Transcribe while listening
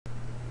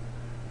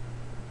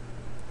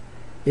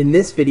In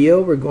this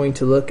video, we're going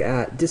to look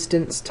at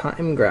distance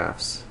time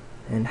graphs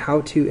and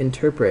how to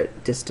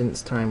interpret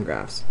distance time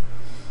graphs.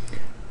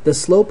 The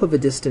slope of a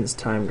distance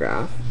time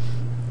graph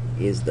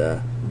is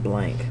the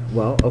blank.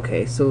 Well,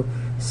 okay, so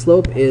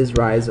slope is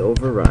rise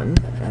over run,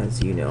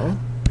 as you know.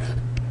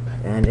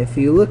 And if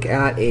you look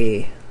at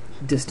a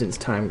distance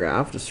time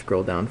graph, just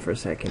scroll down for a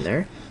second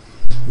there,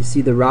 you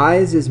see the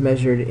rise is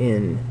measured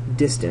in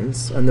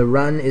distance and the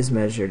run is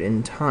measured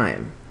in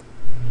time.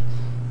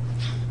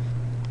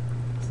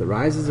 The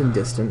rise is in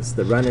distance,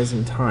 the run is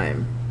in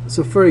time.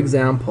 So for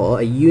example,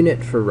 a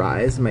unit for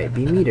rise might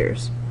be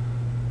meters.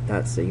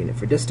 That's a unit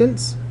for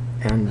distance,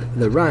 and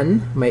the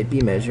run might be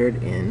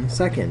measured in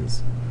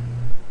seconds.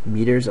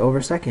 Meters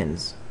over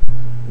seconds,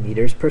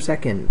 meters per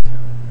second.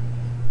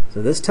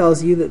 So this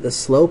tells you that the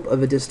slope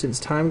of a distance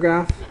time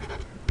graph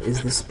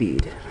is the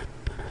speed.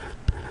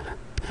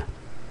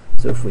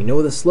 So if we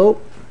know the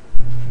slope,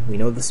 we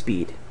know the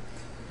speed.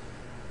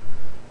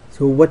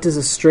 So what does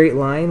a straight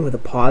line with a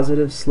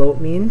positive slope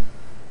mean?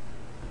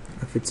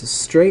 If it's a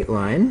straight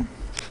line,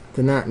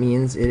 then that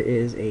means it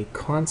is a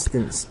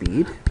constant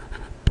speed.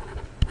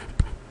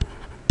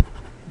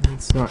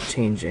 It's not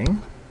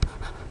changing,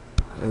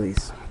 at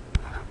least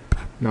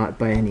not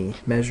by any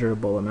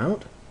measurable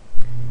amount.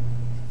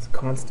 It's a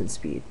constant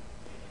speed.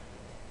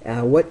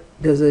 What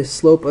does a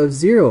slope of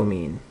 0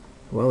 mean?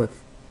 Well,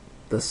 if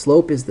the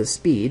slope is the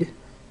speed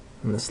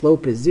and the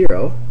slope is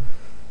 0,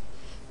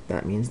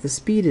 that means the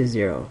speed is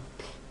 0.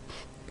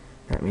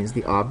 That means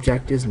the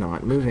object is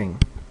not moving.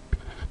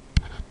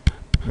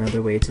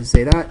 Another way to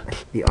say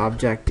that, the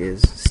object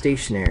is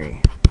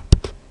stationary.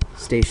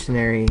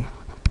 Stationary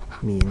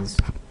means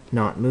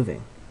not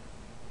moving.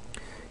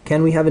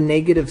 Can we have a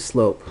negative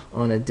slope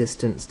on a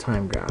distance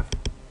time graph?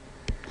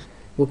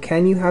 Well,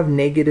 can you have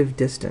negative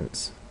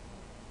distance?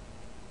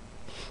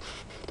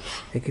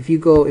 Like if you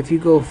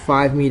go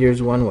 5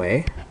 meters one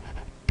way,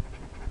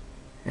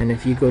 and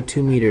if you go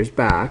 2 meters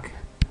back,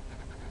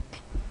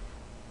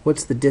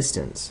 what's the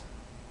distance?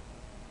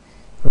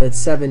 Well, it's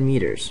 7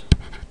 meters.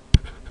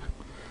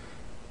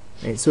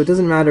 Right, so it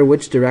doesn't matter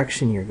which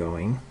direction you're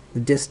going, the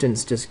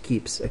distance just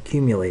keeps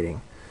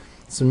accumulating.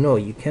 So no,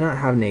 you cannot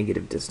have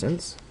negative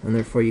distance, and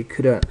therefore you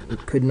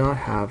could not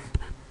have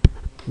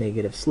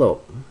negative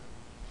slope.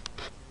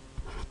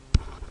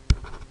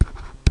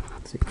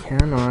 So you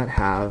cannot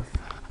have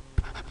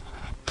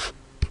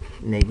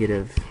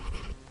negative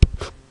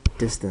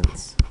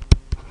distance.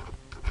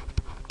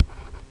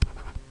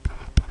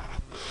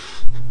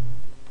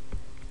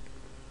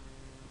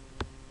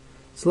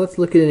 So let's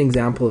look at an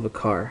example of a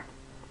car.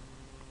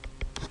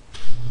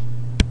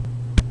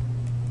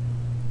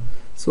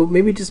 So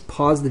maybe just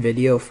pause the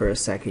video for a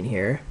second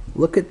here,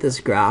 look at this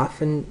graph,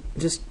 and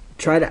just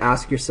try to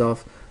ask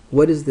yourself,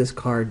 what is this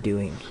car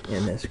doing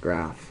in this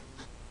graph?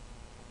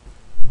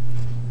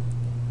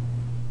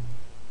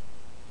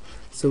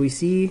 So we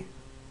see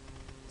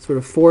sort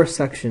of 4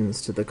 sections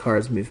to the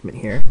car's movement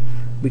here.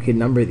 We could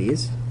number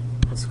these.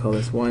 Let's call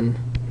this 1,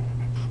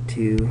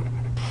 2,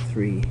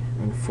 3,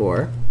 and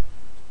 4.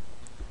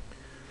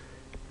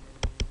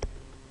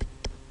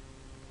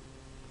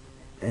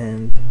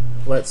 And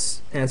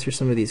let's answer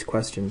some of these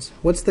questions.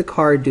 What's the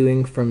car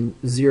doing from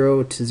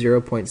 0 to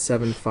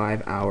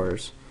 0.75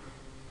 hours?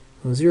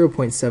 Well,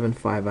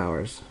 0.75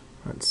 hours,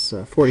 that's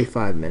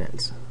 45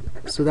 minutes.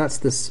 So that's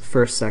this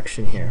first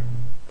section here.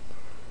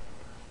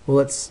 Well,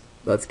 let's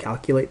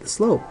calculate the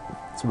slope.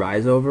 It's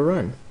rise over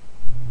run.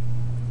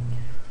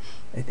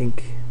 I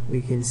think we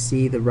can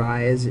see the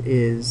rise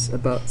is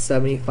about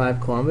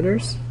 75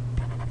 kilometers.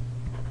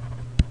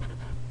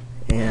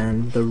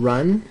 And the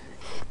run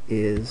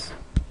is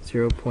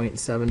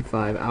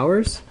 0.75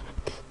 hours.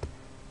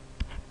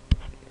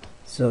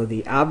 So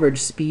the average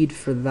speed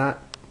for that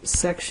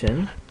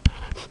section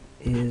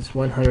is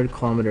 100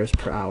 kilometers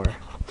per hour.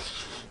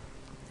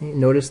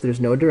 Notice there's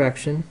no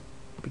direction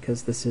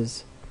because this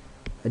is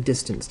a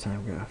distance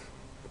time graph.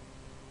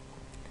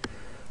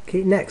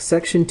 Okay, next,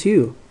 section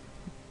 2.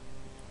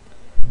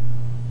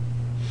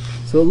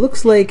 So it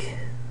looks like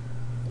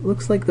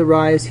the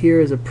rise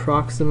here is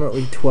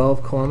approximately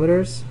 12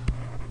 kilometers.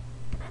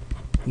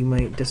 You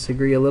might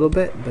disagree a little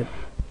bit, but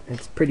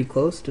it's pretty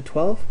close to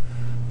 12.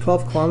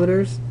 12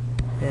 kilometers,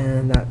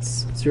 and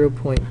that's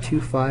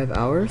 0.25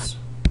 hours.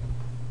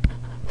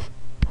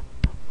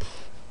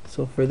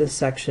 So for this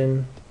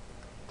section,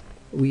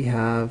 we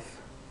have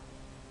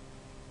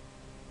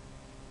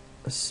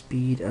a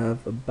speed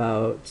of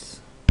about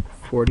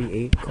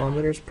 48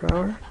 kilometers per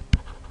hour.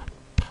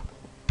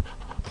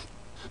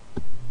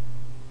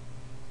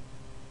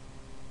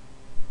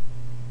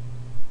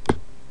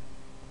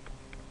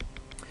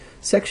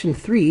 Section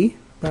 3,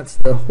 that's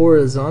the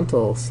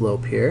horizontal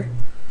slope here.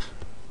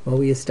 Well,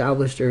 we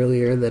established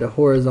earlier that a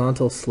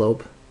horizontal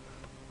slope,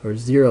 or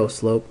 0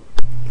 slope,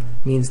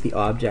 means the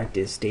object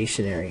is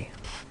stationary.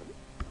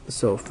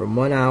 So from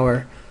 1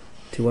 hour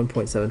to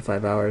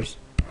 1.75 hours,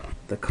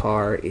 the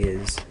car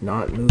is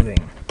not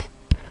moving.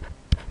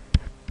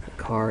 The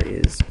car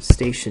is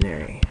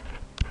stationary.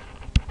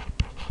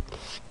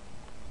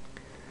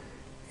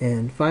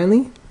 And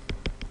finally,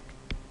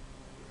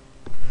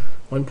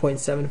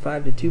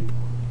 1.75 to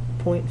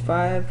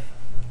 2.5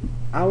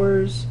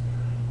 hours.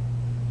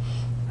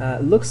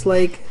 It looks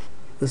like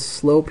the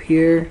slope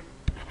here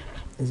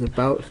is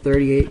about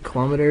 38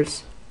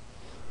 kilometers,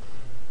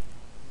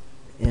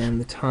 and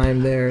the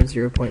time there is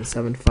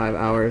 0.75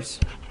 hours.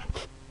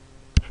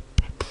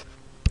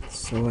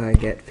 So I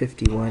get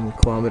 51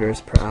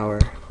 kilometers per hour.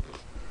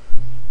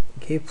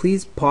 Okay,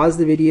 please pause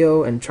the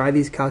video and try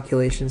these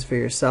calculations for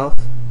yourself.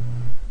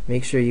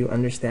 Make sure you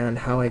understand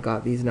how I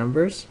got these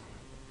numbers.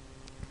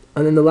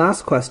 And then the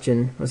last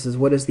question, this is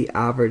what is the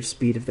average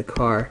speed of the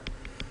car?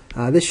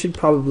 This should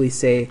probably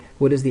say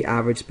what is the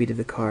average speed of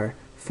the car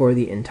for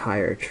the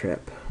entire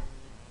trip.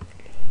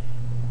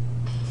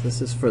 So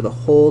this is for the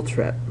whole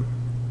trip.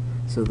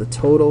 So the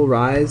total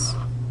rise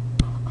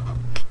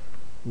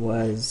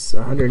was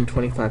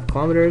 125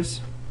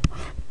 kilometers,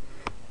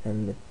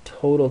 and the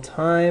total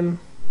time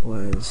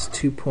was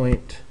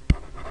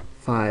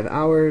 2.5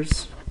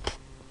 hours.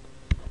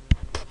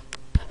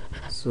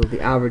 So the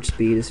average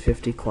speed is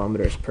 50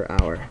 kilometers per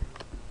hour.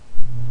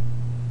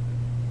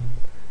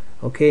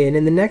 Okay, and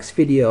in the next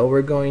video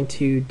we're going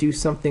to do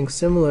something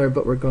similar,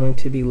 but we're going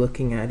to be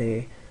looking at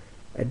a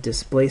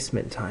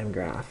displacement time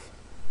graph.